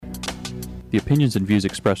The opinions and views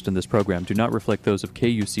expressed in this program do not reflect those of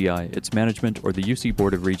KUCI, its management, or the UC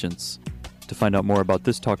Board of Regents. To find out more about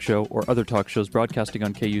this talk show or other talk shows broadcasting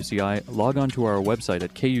on KUCI, log on to our website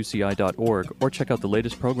at kuci.org or check out the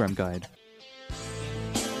latest program guide.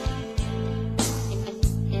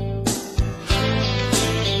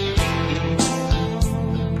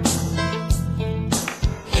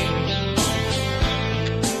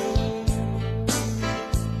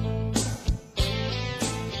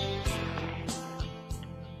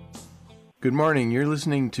 Good morning. You're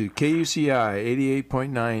listening to KUCI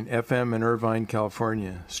 88.9 FM in Irvine,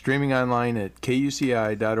 California, streaming online at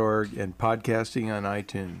kuci.org and podcasting on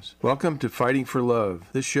iTunes. Welcome to Fighting for Love.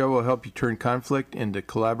 This show will help you turn conflict into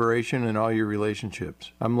collaboration in all your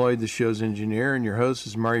relationships. I'm Lloyd, the show's engineer, and your host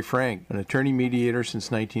is Mari Frank, an attorney mediator since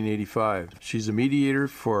 1985. She's a mediator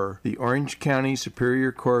for the Orange County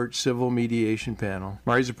Superior Court Civil Mediation Panel.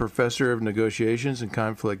 Mari's a professor of negotiations and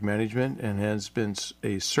conflict management and has been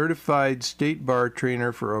a certified state bar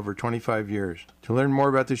trainer for over 25 years. To learn more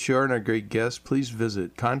about the show and our great guests, please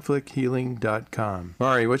visit conflicthealing.com.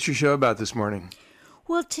 Mari, what's your show about this morning?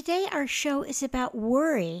 Well, today our show is about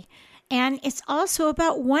worry, and it's also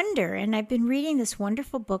about wonder. And I've been reading this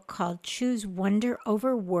wonderful book called Choose Wonder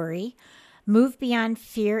Over Worry, Move Beyond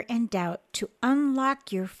Fear and Doubt to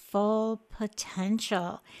Unlock Your Full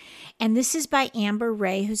Potential. And this is by Amber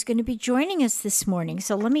Ray, who's going to be joining us this morning.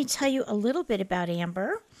 So let me tell you a little bit about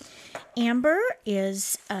Amber. Amber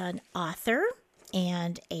is an author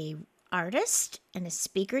and an artist and a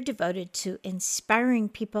speaker devoted to inspiring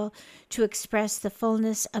people to express the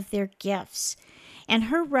fullness of their gifts. And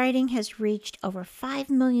her writing has reached over 5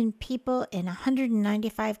 million people in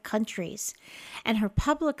 195 countries. And her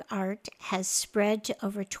public art has spread to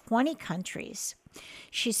over 20 countries.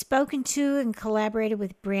 She's spoken to and collaborated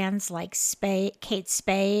with brands like Kate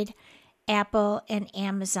Spade, Apple, and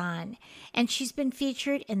Amazon. And she's been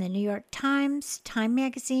featured in the New York Times, Time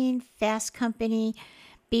Magazine, Fast Company,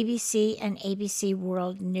 BBC, and ABC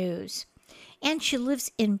World News. And she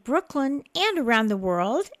lives in Brooklyn and around the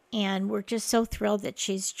world, and we're just so thrilled that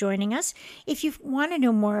she's joining us. If you want to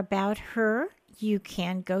know more about her, you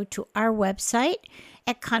can go to our website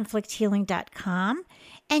at conflicthealing.com,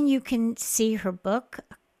 and you can see her book,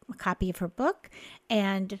 a copy of her book,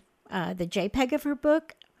 and the JPEG of her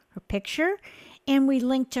book, her picture, and we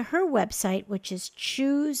link to her website, which is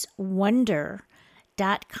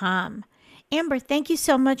choosewonder.com. Amber, thank you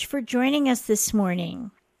so much for joining us this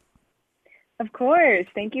morning. Of course.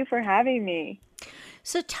 Thank you for having me.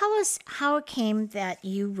 So tell us how it came that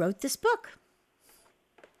you wrote this book.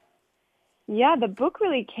 Yeah, the book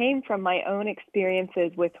really came from my own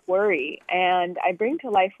experiences with worry, and I bring to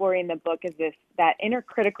life worry in the book as that inner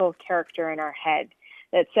critical character in our head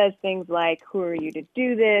that says things like, who are you to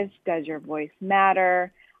do this? Does your voice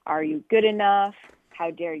matter? Are you good enough?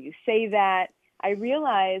 How dare you say that? I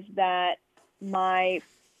realized that my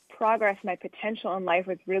progress, my potential in life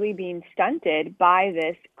was really being stunted by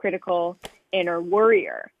this critical inner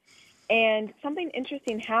worrier. And something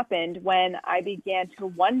interesting happened when I began to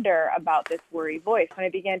wonder about this worry voice, when I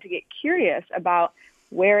began to get curious about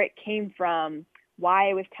where it came from, why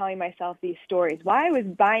I was telling myself these stories, why I was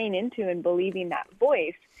buying into and believing that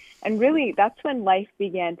voice. And really, that's when life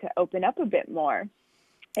began to open up a bit more.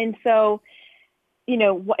 And so, you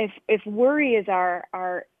know, if worry is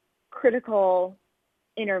our critical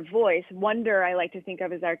inner voice, wonder I like to think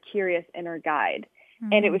of as our curious inner guide.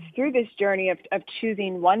 Mm-hmm. And it was through this journey of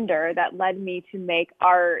choosing wonder that led me to make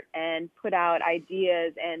art and put out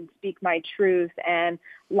ideas and speak my truth and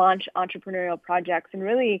launch entrepreneurial projects and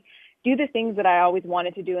really do the things that I always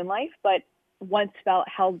wanted to do in life, but once felt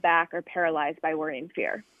held back or paralyzed by worry and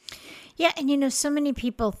fear. Yeah, and you know, so many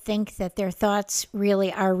people think that their thoughts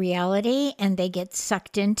really are reality and they get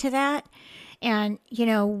sucked into that. And, you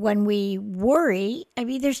know, when we worry, I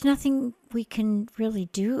mean, there's nothing we can really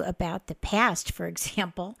do about the past, for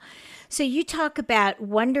example. So you talk about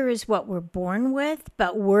wonder is what we're born with,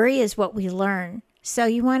 but worry is what we learn. So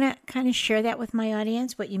you want to kind of share that with my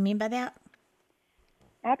audience, what you mean by that?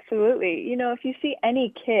 Absolutely. You know, if you see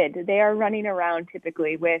any kid, they are running around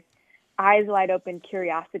typically with eyes wide open,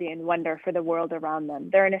 curiosity and wonder for the world around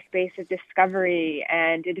them. They're in a space of discovery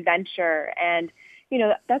and adventure, and you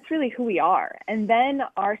know, that's really who we are. And then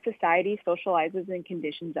our society socializes and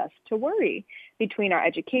conditions us to worry between our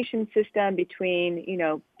education system, between, you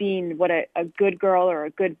know, being what a good girl or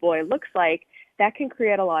a good boy looks like. That can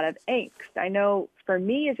create a lot of angst. I know for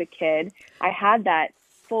me as a kid, I had that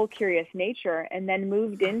full curious nature and then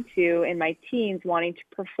moved into, in my teens, wanting to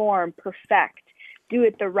perform, perfect, do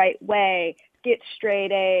it the right way, get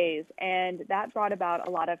straight A's. And that brought about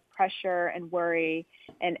a lot of pressure and worry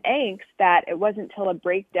and angst that it wasn't until a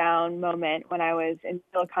breakdown moment when I was in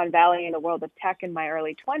Silicon Valley in the world of tech in my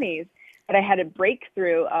early 20s that I had a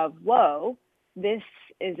breakthrough of, whoa, this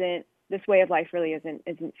way of life really isn't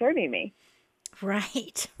serving me.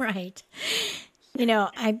 Right, right.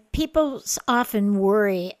 People often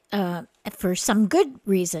worry for some good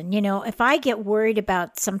reason. If I get worried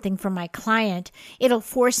about something for my client, it'll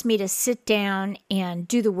force me to sit down and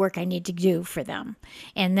do the work I need to do for them,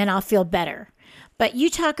 and then I'll feel better. But you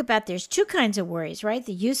talk about there's two kinds of worries, right?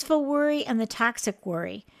 The useful worry and the toxic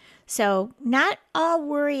worry. So not all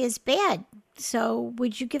worry is bad. So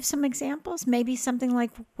would you give some examples? Maybe something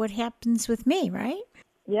like what happens with me, right?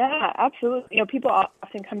 Yeah, absolutely. People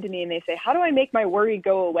often come to me and they say, how do I make my worry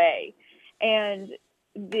go away? And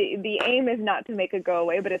the aim is not to make it go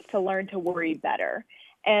away, but it's to learn to worry better.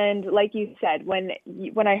 And like you said, when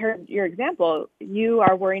I heard your example, you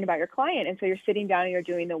are worrying about your client. And so you're sitting down and you're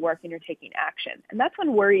doing the work and you're taking action. And that's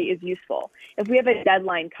when worry is useful. If we have a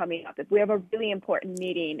deadline coming up, if we have a really important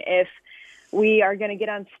meeting, if we are going to get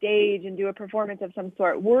on stage and do a performance of some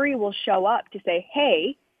sort, worry will show up to say,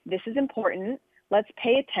 hey, this is important. Let's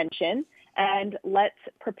pay attention and let's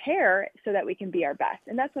prepare so that we can be our best.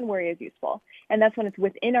 And that's when worry is useful. And that's when it's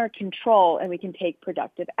within our control and we can take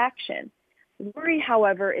productive action. Worry,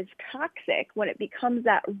 however, is toxic when it becomes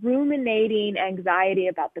that ruminating anxiety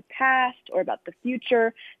about the past or about the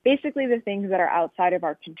future, basically the things that are outside of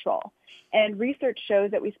our control. And research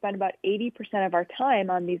shows that we spend about 80% of our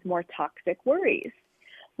time on these more toxic worries.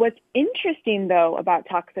 What's interesting, though, about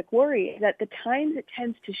toxic worry is that the times it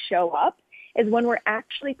tends to show up is when we're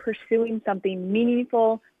actually pursuing something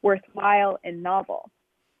meaningful, worthwhile, and novel.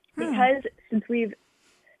 Because since we've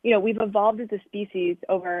evolved as a species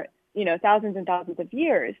over, thousands and thousands of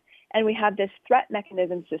years, and we have this threat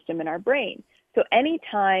mechanism system in our brain. So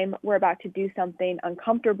anytime we're about to do something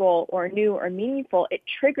uncomfortable or new or meaningful, it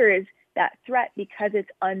triggers that threat because it's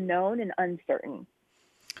unknown and uncertain.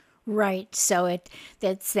 Right. So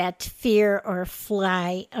that's that fear or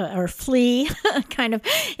fly or flee kind of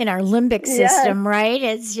in our limbic system, right?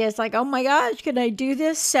 It's just like, oh my gosh, can I do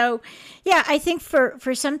this? So yeah, I think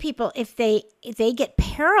for some people, if they get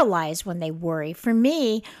paralyzed when they worry, for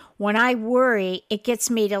me, when I worry, it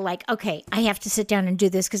gets me to like, okay, I have to sit down and do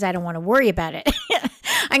this because I don't want to worry about it.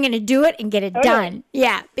 I'm going to do it and get it done.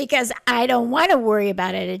 Yeah, because I don't want to worry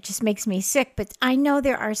about it. It just makes me sick. But I know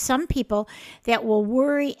there are some people that will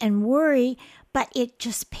worry and worry, but it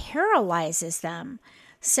just paralyzes them.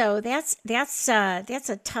 So that's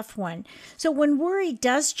a tough one. So when worry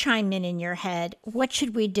does chime in your head, what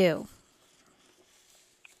should we do?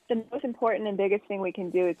 The most important and biggest thing we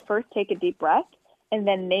can do is first take a deep breath and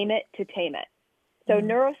then name it to tame it. So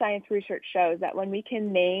neuroscience research shows that when we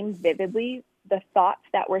can name vividly the thoughts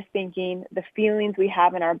that we're thinking, the feelings we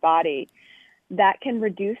have in our body, that can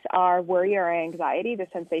reduce our worry or anxiety, the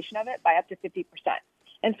sensation of it, by up to 50%.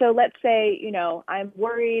 And so let's say, I'm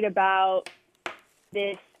worried about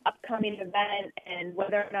this upcoming event and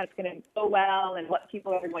whether or not it's going to go well and what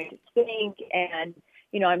people are going to think. And,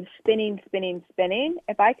 I'm spinning.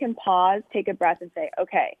 If I can pause, take a breath and say,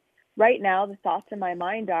 okay, right now the thoughts in my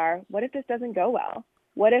mind are, what if this doesn't go well?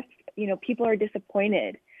 What if, people are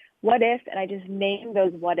disappointed? What if, and I just name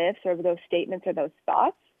those what ifs or those statements or those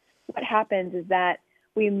thoughts, what happens is that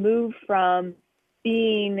we move from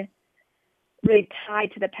being really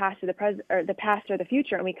tied to the past or the present or the past or the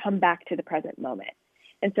future, and we come back to the present moment.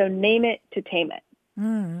 And so name it to tame it.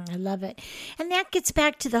 I love it. And that gets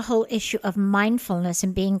back to the whole issue of mindfulness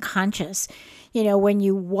and being conscious. When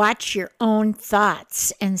you watch your own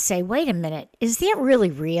thoughts and say, wait a minute, is that really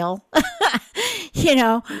real?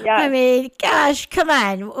 I mean, gosh, come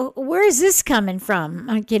on. Where is this coming from?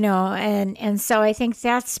 And so I think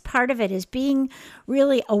that's part of it, is being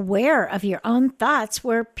really aware of your own thoughts,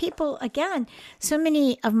 where people, again, so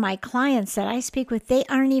many of my clients that I speak with, they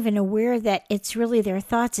aren't even aware that it's really their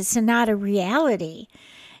thoughts. It's not a reality.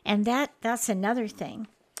 And that's another thing.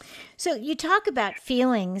 So you talk about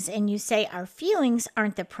feelings and you say our feelings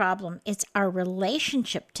aren't the problem. It's our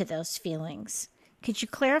relationship to those feelings. Could you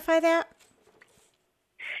clarify that?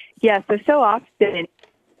 Yeah, so often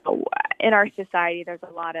in our society, there's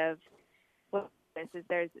a lot of,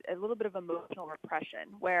 there's a little bit of emotional repression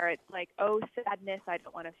where it's like, oh, sadness, I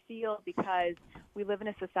don't want to feel, because we live in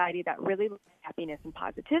a society that really loves happiness and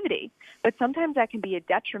positivity. But sometimes that can be a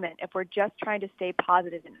detriment if we're just trying to stay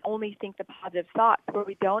positive and only think the positive thoughts, where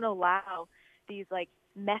we don't allow these like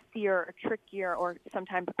messier or trickier or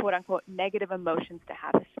sometimes quote unquote negative emotions to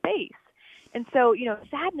have a space. And so,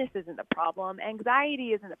 sadness isn't the problem. Anxiety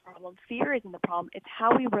isn't the problem. Fear isn't the problem. It's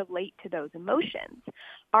how we relate to those emotions.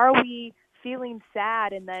 Are we feeling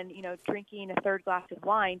sad and then, drinking a third glass of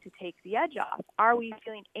wine to take the edge off? Are we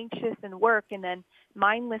feeling anxious in work and then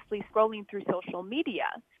mindlessly scrolling through social media?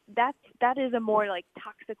 That is a more like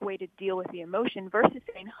toxic way to deal with the emotion versus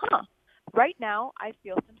saying, right now I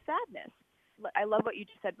feel some sadness. I love what you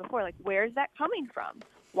just said before. Like, where is that coming from?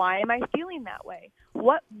 Why am I feeling that way?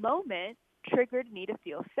 What moment triggered me to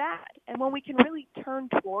feel sad? And when we can really turn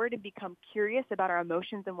toward and become curious about our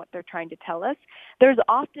emotions and what they're trying to tell us, there's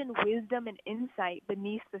often wisdom and insight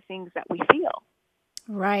beneath the things that we feel.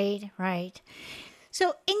 Right, right.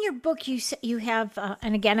 So in your book, you have,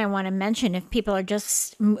 and again, I want to mention, if people are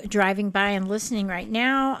just driving by and listening right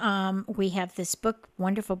now, we have this book,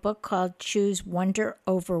 wonderful book called Choose Wonder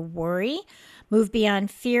Over Worry, Move Beyond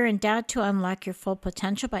Fear and Doubt to Unlock Your Full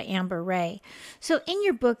Potential by Amber Ray. So in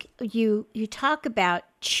your book, you talk about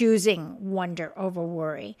choosing wonder over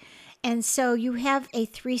worry. And so you have a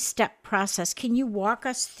 3-step process. Can you walk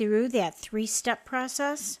us through that 3-step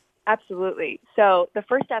process? Absolutely. So the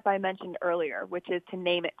first step I mentioned earlier, which is to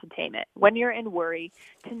name it to tame it. When you're in worry,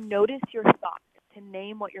 to notice your thoughts, to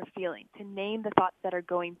name what you're feeling, to name the thoughts that are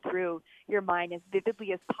going through your mind as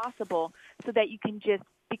vividly as possible so that you can just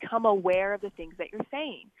become aware of the things that you're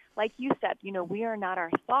saying. Like you said, we are not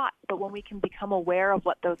our thoughts, but when we can become aware of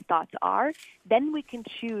what those thoughts are, then we can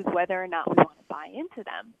choose whether or not we want to buy into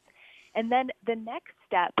them. And then the next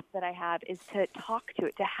step that I have is to talk to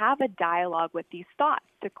it, to have a dialogue with these thoughts,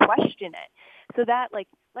 to question it. So that, like,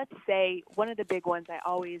 let's say one of the big ones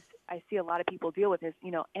I see a lot of people deal with is,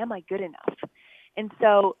 am I good enough? And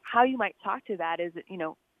so how you might talk to that is,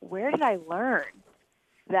 where did I learn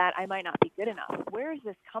that I might not be good enough? Where is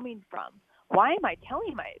this coming from? Why am I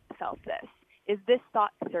telling myself this? Is this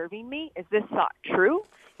thought serving me? Is this thought true?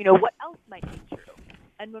 What else might be true?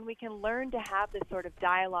 And when we can learn to have this sort of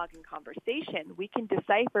dialogue and conversation, we can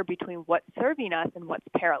decipher between what's serving us and what's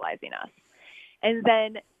paralyzing us. And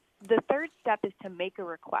then the third step is to make a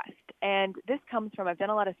request. And this comes from, I've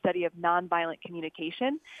done a lot of study of nonviolent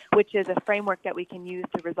communication, which is a framework that we can use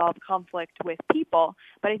to resolve conflict with people.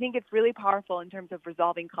 But I think it's really powerful in terms of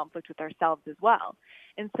resolving conflict with ourselves as well.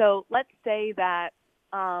 And so let's say that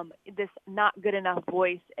this not good enough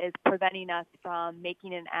voice is preventing us from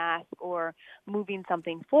making an ask or moving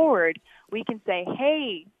something forward. We can say,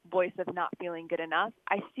 hey, voice of not feeling good enough,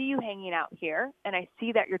 I see you hanging out here, and I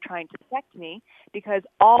see that you're trying to protect me, because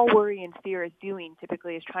all worry and fear is doing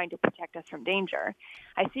typically is trying to protect us from danger.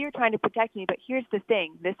 I see you're trying to protect me, but here's the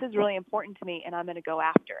thing. This is really important to me, and I'm going to go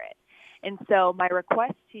after it. And so my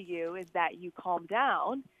request to you is that you calm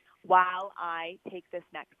down while I take this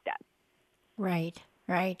next step. Right.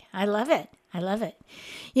 Right. I love it. I love it.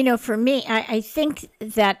 For me, I think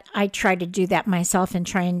that I try to do that myself and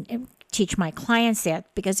try and teach my clients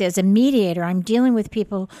that, because as a mediator, I'm dealing with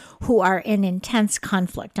people who are in intense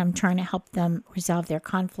conflict. I'm trying to help them resolve their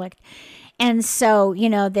conflict. And so,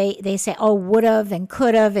 they say, oh, would have and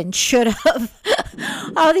could have and should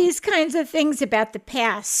have, all these kinds of things about the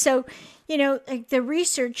past. So, the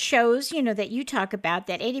research shows, that you talk about,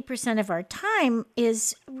 that 80% of our time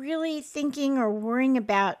is really thinking or worrying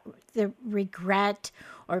about the regret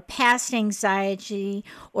or past anxiety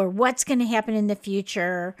or what's going to happen in the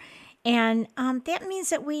future. And that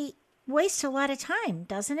means that we waste a lot of time,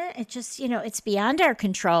 doesn't it? It just, it's beyond our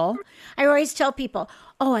control. I always tell people,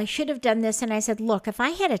 oh, I should have done this. And I said, look, if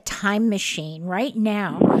I had a time machine right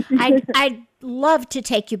now, I'd love to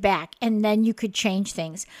take you back and then you could change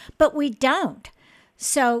things. But we don't.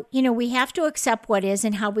 So, we have to accept what is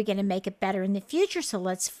and how we're going to make it better in the future. So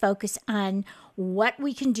let's focus on what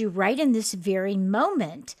we can do right in this very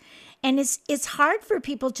moment. And it's hard for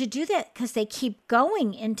people to do that because they keep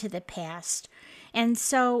going into the past. And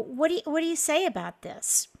so what do you say about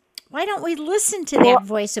this? Why don't we listen to that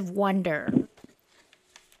voice of wonder?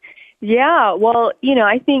 Yeah, well,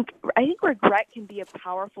 I think regret can be a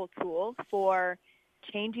powerful tool for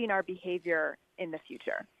changing our behavior in the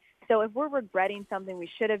future. So if we're regretting something, we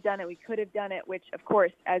should have done it, we could have done it, which, of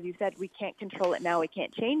course, as you said, we can't control it now, we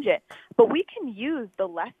can't change it. But we can use the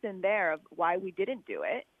lesson there of why we didn't do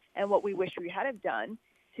it and what we wish we had have done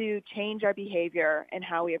to change our behavior and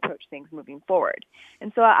how we approach things moving forward.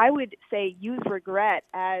 And so I would say use regret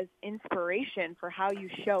as inspiration for how you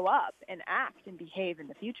show up and act and behave in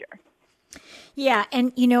the future. Yeah,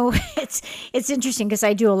 and it's interesting because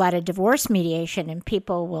I do a lot of divorce mediation, and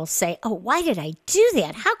people will say, "Oh, why did I do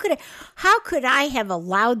that? How could I have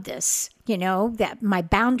allowed this? That my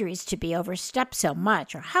boundaries to be overstepped so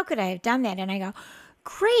much, or how could I have done that?" And I go,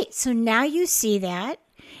 "Great! So now you see that,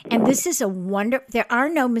 And this is there are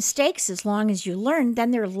no mistakes as long as you learn,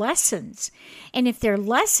 then they're lessons. And if they're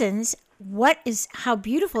lessons, how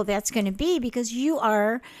beautiful that's going to be, because you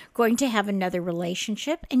are going to have another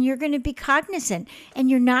relationship and you're going to be cognizant and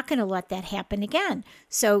you're not going to let that happen again.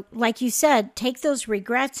 So like you said, take those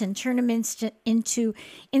regrets and turn them into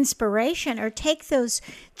inspiration, or take those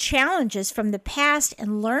challenges from the past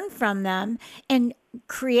and learn from them and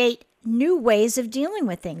create new ways of dealing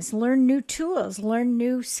with things, learn new tools, learn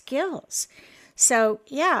new skills. So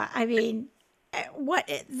yeah, I mean,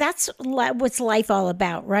 that's what's life all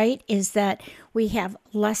about, right? Is that we have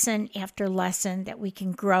lesson after lesson that we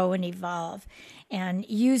can grow and evolve. And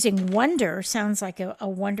using wonder sounds like a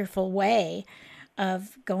wonderful way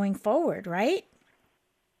of going forward, right?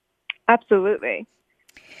 Absolutely.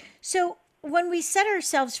 So when we set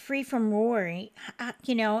ourselves free from worry,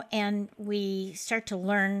 and we start to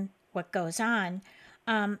learn what goes on,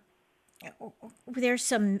 our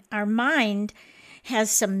mind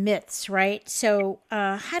has some myths, right? So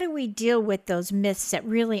how do we deal with those myths that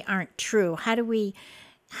really aren't true? How do we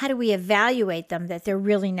evaluate them that they're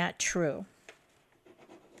really not true?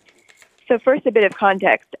 So first, a bit of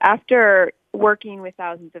context. After working with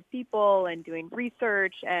thousands of people and doing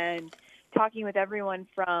research and talking with everyone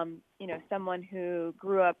from, someone who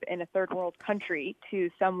grew up in a third world country to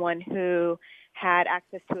someone who had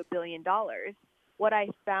access to $1 billion, what I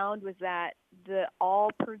found was that the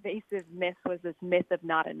all-pervasive myth was this myth of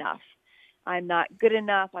not enough. I'm not good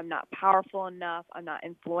enough. I'm not powerful enough. I'm not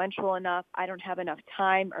influential enough. I don't have enough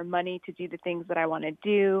time or money to do the things that I want to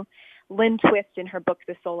do. Lynn Twist, in her book,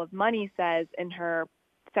 The Soul of Money, says in her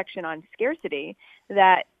section on scarcity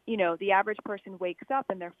that, the average person wakes up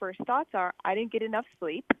and their first thoughts are, I didn't get enough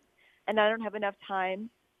sleep and I don't have enough time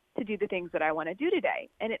to do the things that I want to do today.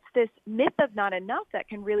 And it's this myth of not enough that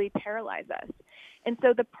can really paralyze us. And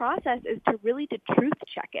so the process is to really truth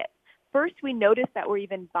check it. First, we notice that we're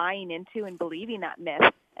even buying into and believing that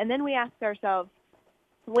myth. And then we ask ourselves,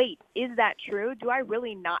 wait, is that true? Do I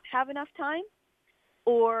really not have enough time?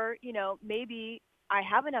 Or, maybe I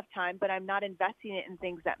have enough time, but I'm not investing it in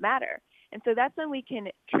things that matter. And so that's when we can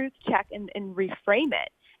truth check and reframe it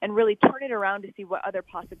and really turn it around to see what other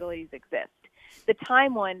possibilities exist. The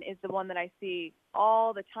time one is the one that I see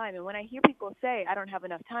all the time. And when I hear people say, I don't have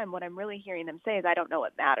enough time, what I'm really hearing them say is, I don't know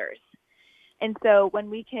what matters. And so when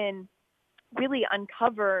we can really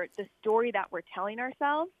uncover the story that we're telling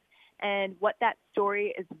ourselves and what that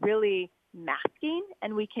story is really masking,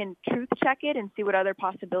 and we can truth check it and see what other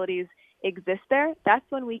possibilities exist there, that's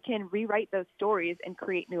when we can rewrite those stories and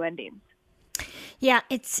create new endings. Yeah,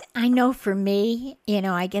 I know for me,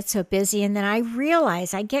 I get so busy and then I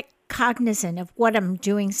realize I get cognizant of what I'm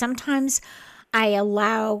doing. Sometimes I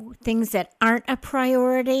allow things that aren't a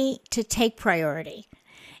priority to take priority.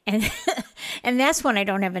 And and that's when I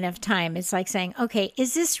don't have enough time. It's like saying, okay,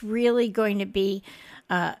 is this really going to be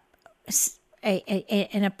an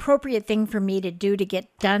appropriate thing for me to do to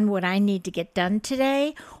get done what I need to get done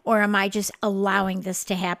today? Or am I just allowing this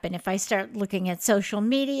to happen? If I start looking at social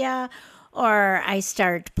media, or I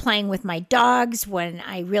start playing with my dogs when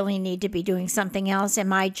I really need to be doing something else,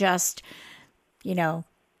 am I just,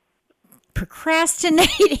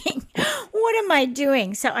 procrastinating? What am I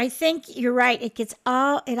doing? So I think you're right. It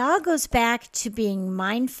all goes back to being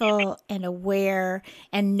mindful and aware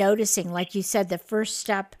and noticing. Like you said, the first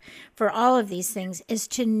step for all of these things is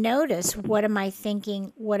to notice, what am I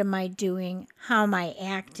thinking? What am I doing? How am I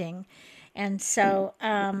acting? And so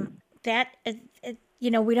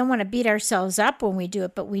we don't want to beat ourselves up when we do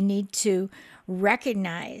it, but we need to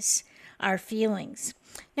recognize our feelings.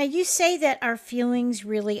 Now, you say that our feelings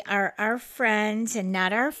really are our friends and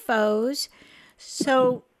not our foes.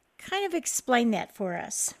 So kind of explain that for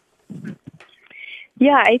us.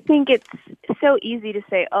 Yeah, I think it's so easy to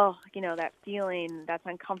say, that feeling, that's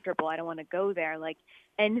uncomfortable. I don't want to go there. Like,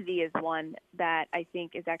 envy is one that I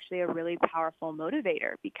think is actually a really powerful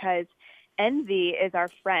motivator, because envy is our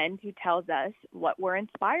friend who tells us what we're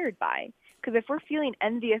inspired by. Because if we're feeling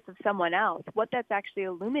envious of someone else, what that's actually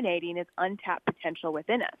illuminating is untapped potential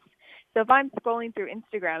within us. So if I'm scrolling through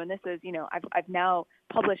Instagram, and this is, I've now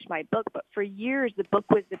published my book, but for years the book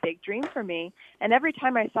was the big dream for me. And every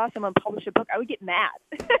time I saw someone publish a book, I would get mad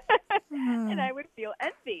and I would feel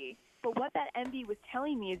envy. But what that envy was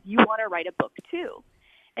telling me is, you want to write a book too.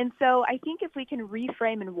 And so I think if we can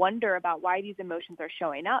reframe and wonder about why these emotions are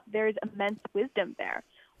showing up, there's immense wisdom there.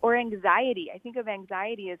 Or anxiety. I think of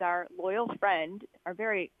anxiety as our loyal friend, our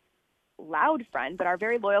very loud friend, but our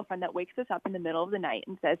very loyal friend that wakes us up in the middle of the night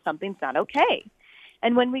and says something's not okay.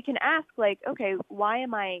 And when we can ask, like, okay, why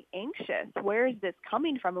am I anxious? Where is this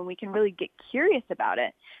coming from? And we can really get curious about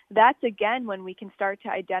it. That's, again, when we can start to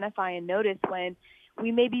identify and notice when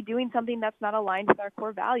we may be doing something that's not aligned with our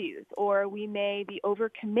core values, or we may be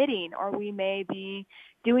overcommitting, or we may be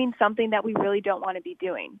doing something that we really don't want to be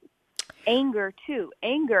doing. Anger, too.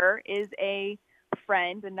 Anger is a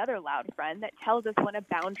friend, another loud friend, that tells us when a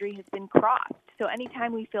boundary has been crossed. So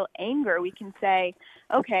anytime we feel anger, we can say,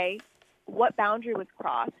 okay, what boundary was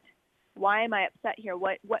crossed? Why am I upset here?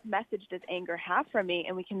 What message does anger have for me?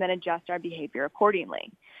 And we can then adjust our behavior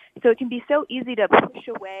accordingly. So it can be so easy to push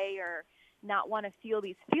away or not want to feel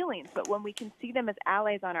these feelings, but when we can see them as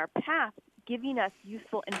allies on our path, giving us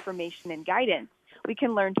useful information and guidance, we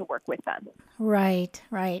can learn to work with them. Right,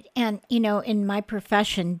 right. And, in my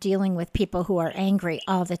profession, dealing with people who are angry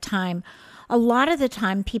all the time, a lot of the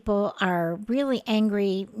time people are really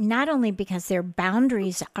angry, not only because their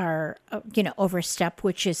boundaries are, overstepped,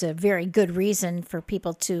 which is a very good reason for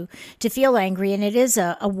people to feel angry. And it is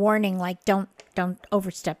a warning, like, don't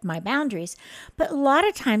overstep my boundaries. But a lot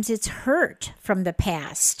of times it's hurt from the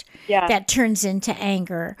past that turns into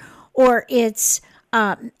anger, or it's,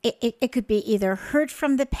 it could be either hurt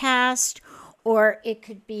from the past, or it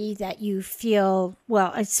could be that you feel,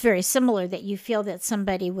 well, it's very similar, that you feel that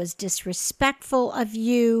somebody was disrespectful of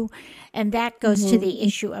you, and that goes to the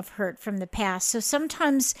issue of hurt from the past. So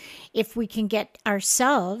sometimes if we can get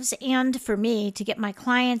ourselves, and for me, to get my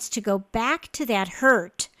clients to go back to that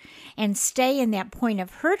hurt and stay in that point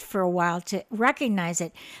of hurt for a while to recognize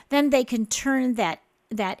it, then they can turn that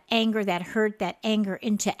anger, that hurt, that anger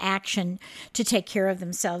into action to take care of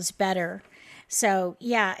themselves better. So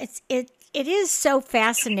yeah, it is so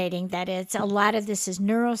fascinating that a lot of this is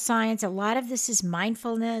neuroscience, a lot of this is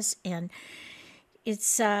mindfulness, and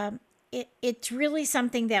it's really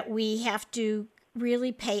something that we have to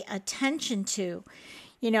really pay attention to.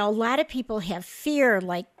 A lot of people have fear,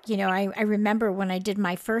 like, I remember when I did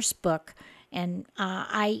my first book, and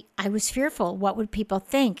I was fearful. What would people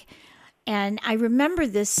think? And I remember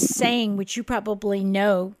this saying, which you probably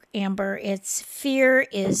know, Amber. It's fear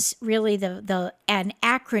is really an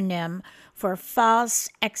acronym for false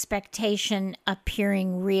expectation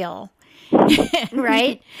appearing real.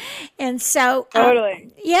 Right? And so,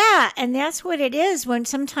 Totally. And that's what it is when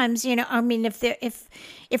sometimes,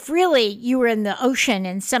 if really you were in the ocean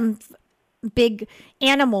and some big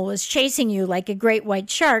animal was chasing you like a great white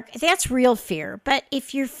shark, that's real fear. But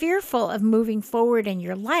if you're fearful of moving forward in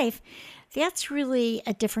your life, that's really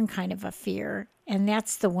a different kind of a fear. And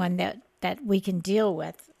that's the one that we can deal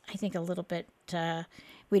with, I think, a little bit.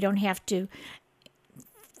 We don't have to,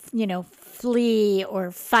 flee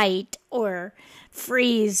or fight or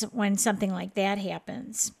freeze when something like that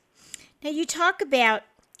happens. Now, you talk about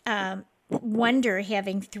wonder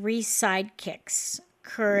having 3 sidekicks: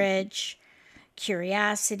 courage,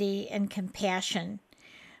 curiosity, and compassion.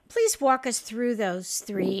 Please walk us through those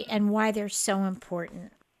 3 and why they're so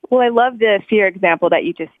important. Well, I love the fear example that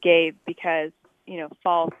you just gave because,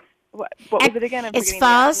 false. What was it again? It's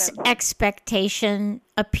false expectation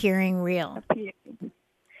appearing real.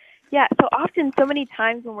 Yeah, so often, so many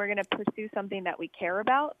times when we're going to pursue something that we care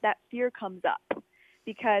about, that fear comes up.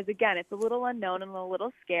 Because, again, it's a little unknown and a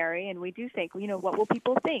little scary, and we do think, what will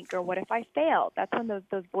people think? Or what if I fail? That's when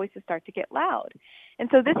those voices start to get loud. And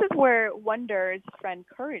so this is where Wonder's friend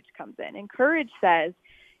Courage comes in. And Courage says,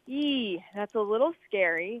 that's a little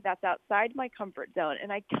scary. That's outside my comfort zone.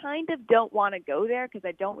 And I kind of don't want to go there because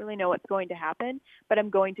I don't really know what's going to happen, but I'm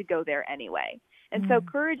going to go there anyway. And so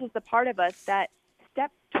courage is the part of us that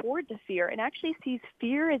steps toward the fear and actually sees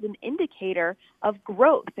fear as an indicator of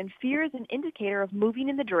growth, and fear is an indicator of moving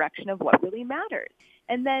in the direction of what really matters.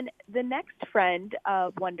 And then the next friend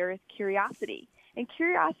of wonder is curiosity. And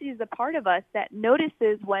curiosity is the part of us that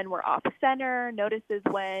notices when we're off center, notices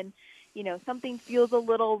when something feels a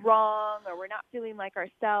little wrong or we're not feeling like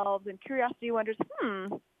ourselves. And curiosity wonders,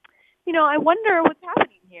 I wonder what's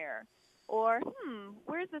happening here. Or,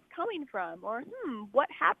 where's this coming from? Or, what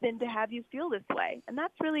happened to have you feel this way? And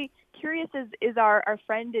that's really, curious is our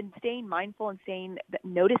friend in staying mindful and staying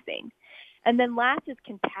noticing. And then last is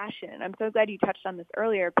compassion. I'm so glad you touched on this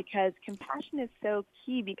earlier because compassion is so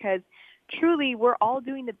key because truly we're all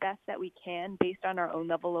doing the best that we can based on our own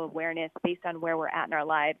level of awareness, based on where we're at in our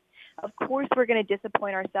lives. Of course, we're going to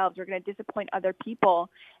disappoint ourselves. We're going to disappoint other people,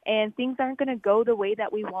 and things aren't going to go the way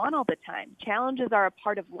that we want all the time. Challenges are a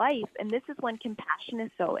part of life, and this is when compassion is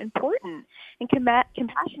so important. And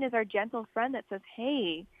compassion is our gentle friend that says,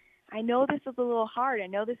 hey, I know this is a little hard. I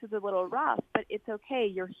know this is a little rough, but it's okay.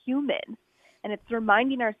 You're human. And it's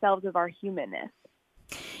reminding ourselves of our humanness.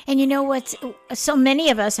 And you know what's so many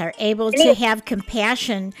of us are able to have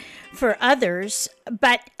compassion for others,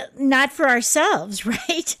 but not for ourselves,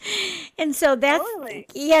 right? And so that's, Totally.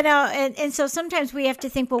 and so sometimes we have to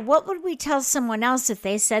think, well, what would we tell someone else if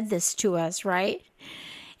they said this to us, right?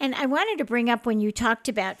 And I wanted to bring up when you talked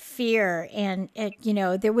about fear, and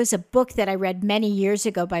there was a book that I read many years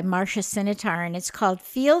ago by Marcia Sinitar, and it's called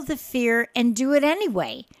Feel the Fear and Do It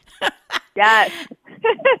Anyway. Yes.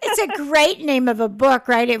 It's a great name of a book,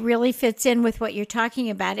 right? It really fits in with what you're talking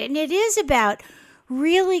about. And it is about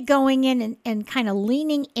really going in and kind of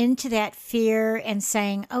leaning into that fear and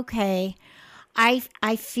saying, okay,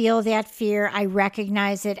 I feel that fear. I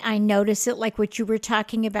recognize it. I notice it, like what you were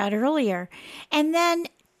talking about earlier. And then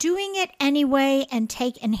doing it anyway and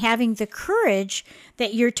having the courage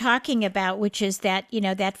that you're talking about, which is that,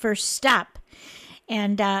 that first step.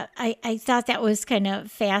 And I thought that was kind of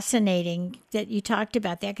fascinating that you talked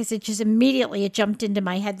about that, because it just immediately jumped into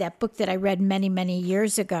my head, that book that I read many, many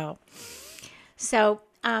years ago. So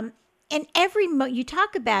you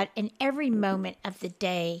talk about in every moment of the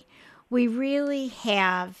day, we really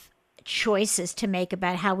have choices to make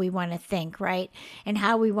about how we want to think, right? And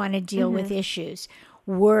how we want to deal with issues,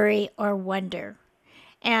 worry or wonder.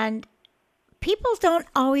 And people don't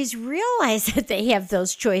always realize that they have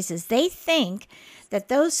those choices. They think that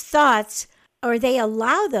those thoughts, or they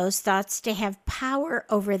allow those thoughts to have power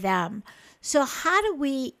over them. So how do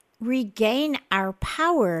we regain our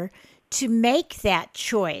power to make that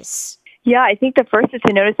choice? Yeah, I think the first is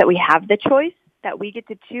to notice that we have the choice, that we get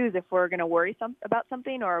to choose if we're going to worry about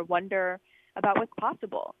something or wonder about what's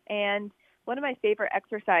possible. And one of my favorite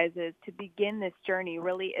exercises to begin this journey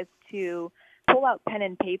really is to pull out pen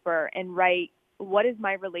and paper and write, what is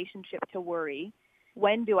my relationship to worry?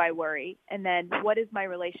 When do I worry? And then what is my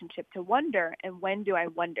relationship to wonder? And when do I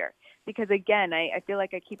wonder? Because again, I feel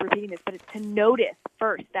like I keep repeating this, but it's to notice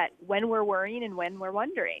first that when we're worrying and when we're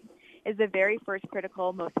wondering is the very first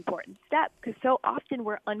critical, most important step. Because so often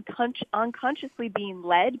we're unconsciously being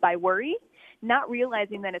led by worry, not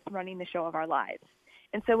realizing that it's running the show of our lives.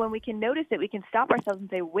 And so when we can notice it, we can stop ourselves and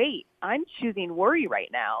say, wait, I'm choosing worry right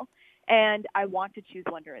now, and I want to choose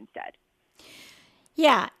wonder instead.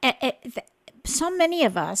 Yeah, so many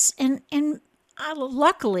of us, and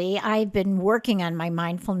luckily I've been working on my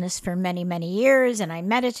mindfulness for many, many years, and I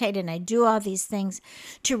meditate and I do all these things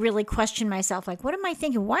to really question myself, like, what am I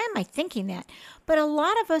thinking? Why am I thinking that? But a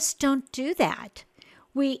lot of us don't do that.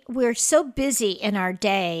 We're so busy in our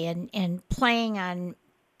day and playing on,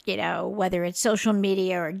 whether it's social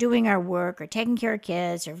media or doing our work or taking care of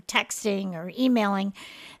kids or texting or emailing,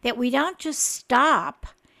 that we don't just stop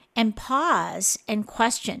and pause and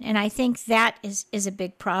question. And I think that is a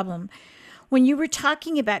big problem. When you were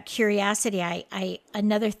talking about curiosity,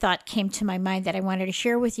 another thought came to my mind that I wanted to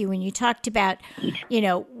share with you. When you talked about,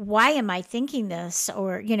 why am I thinking this?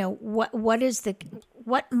 Or,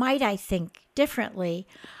 what might I think differently?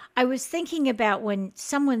 I was thinking about when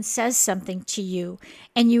someone says something to you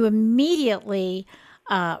and you immediately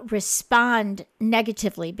respond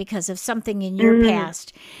negatively because of something in your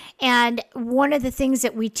past. And one of the things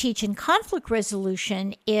that we teach in conflict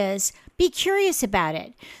resolution is be curious about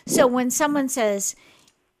it. So when someone says,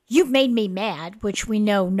 you've made me mad, which we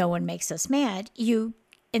know no one makes us mad, you,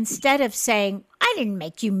 instead of saying, I didn't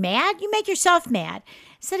make you mad, you make yourself mad.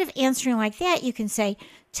 Instead of answering like that, you can say,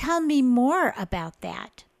 tell me more about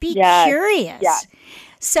that. Be curious. Yes.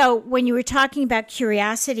 So when you were talking about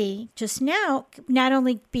curiosity just now, not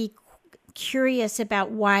only be curious about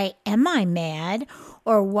why am I mad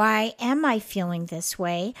or why am I feeling this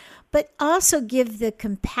way, but also give the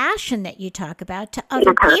compassion that you talk about to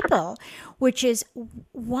other people, which is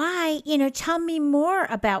why, tell me more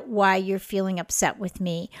about why you're feeling upset with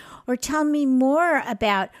me, or tell me more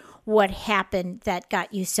about what happened that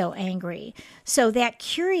got you so angry. So that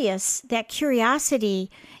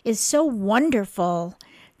curiosity is so wonderful,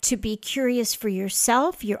 to be curious for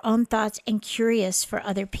yourself, your own thoughts, and curious for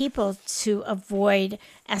other people to avoid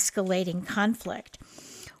escalating conflict.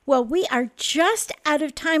 Well, we are just out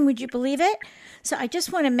of time. Would you believe it? So I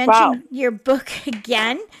just want to mention your book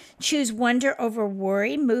again, Choose Wonder Over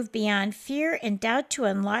Worry, Move Beyond Fear and Doubt to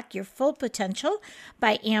Unlock Your Full Potential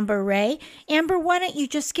by Amber Rae. Amber, why don't you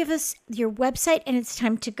just give us your website, and it's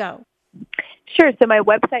time to go. Sure. So my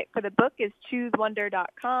website for the book is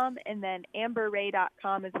choosewonder.com, and then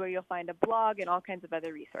amberrae.com is where you'll find a blog and all kinds of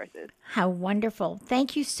other resources. How wonderful.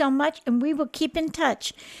 Thank you so much, and we will keep in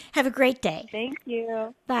touch. Have a great day. Thank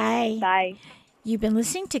you. Bye. Bye. You've been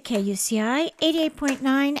listening to KUCI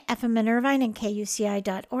 88.9 FM in Irvine and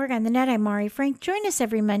KUCI.org. On the net, I'm Mari Frank. Join us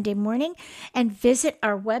every Monday morning and visit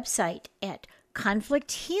our website at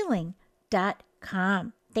conflicthealing.com.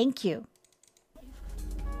 KUCI.org.com. Thank you.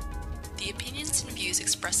 The opinions and views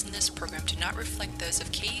expressed in this program do not reflect those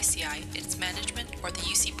of KUCI, its management, or the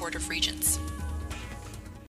UC Board of Regents.